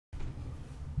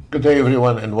Good day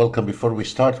everyone and welcome. Before we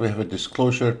start, we have a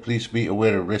disclosure. Please be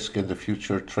aware of risk in the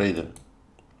future trading.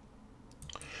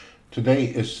 Today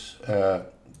is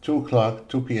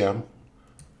 2 p.m.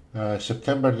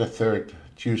 September the 3rd,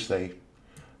 Tuesday,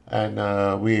 and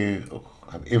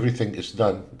everything is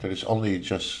done. There is only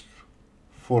just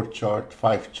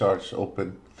 5 charts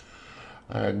open,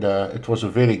 and it was a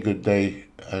very good day.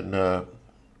 And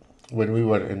when we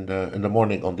were in the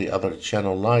morning on the other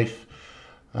channel live,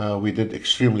 we did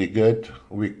extremely good.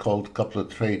 We called a couple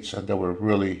of trades and they were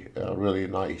really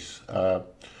nice.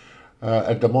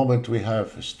 At the moment we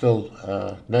have still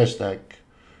NASDAQ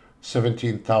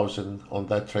 17,000 on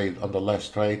that trade, on the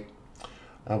last trade.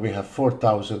 We have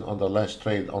 4,000 on the last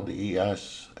trade on the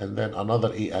ES, and then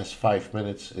another ES 5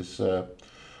 minutes is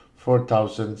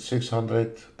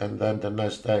 4,600, and then the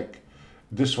NASDAQ,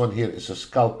 this one here is a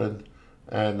scalping,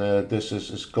 and this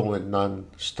is going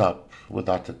non-stop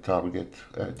without a target.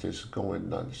 It is going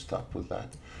non-stop with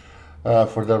that.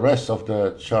 For the rest of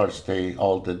the charts, they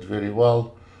all did very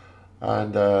well,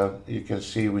 and you can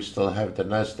see we still have the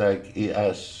NASDAQ,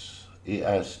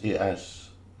 ES,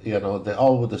 you know, they're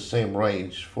all with the same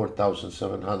range,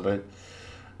 4,700,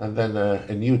 and then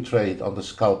a new trade on the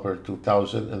scalper,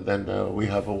 2,000, and then we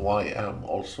have a YM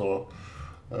also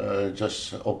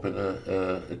just open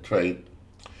a trade.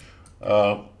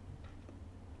 On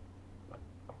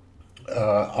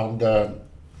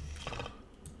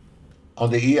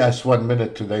the ES 1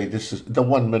 minute today, this is the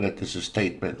 1 minute is a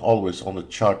statement. Always on the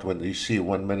chart, when you see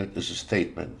 1 minute is a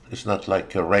statement. It's not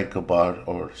like a Renko bar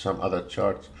or some other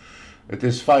charts. It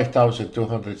is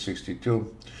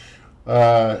 5,262.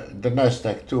 The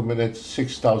NASDAQ 2 minutes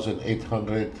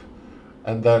 6,800,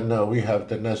 and then we have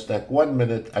the NASDAQ 1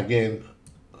 minute again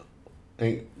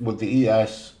with the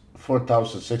ES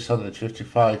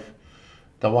 4,655.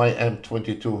 The YM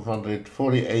 2,200,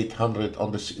 4,800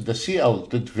 on the CL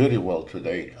did very well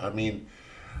today. I mean,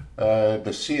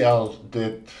 the CL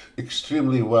did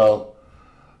extremely well.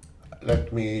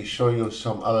 Let me show you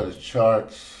some other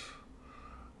charts.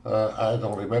 I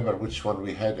don't remember which one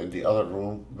we had in the other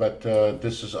room, but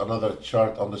this is another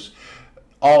chart on this.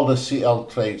 All the CL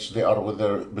trades, they are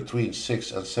between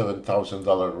 $6,000 and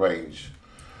 $7,000 range.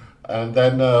 And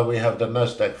then we have the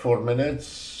NASDAQ 4 minutes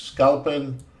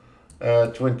scalping,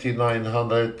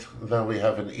 2,900. Then we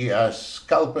have an ES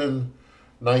scalping,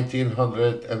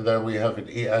 1,900, and then we have an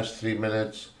ES 3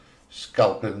 minutes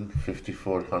scalping,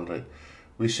 5,400.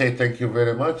 We say thank you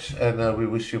very much, and we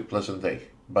wish you a pleasant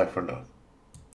day. Bye for now.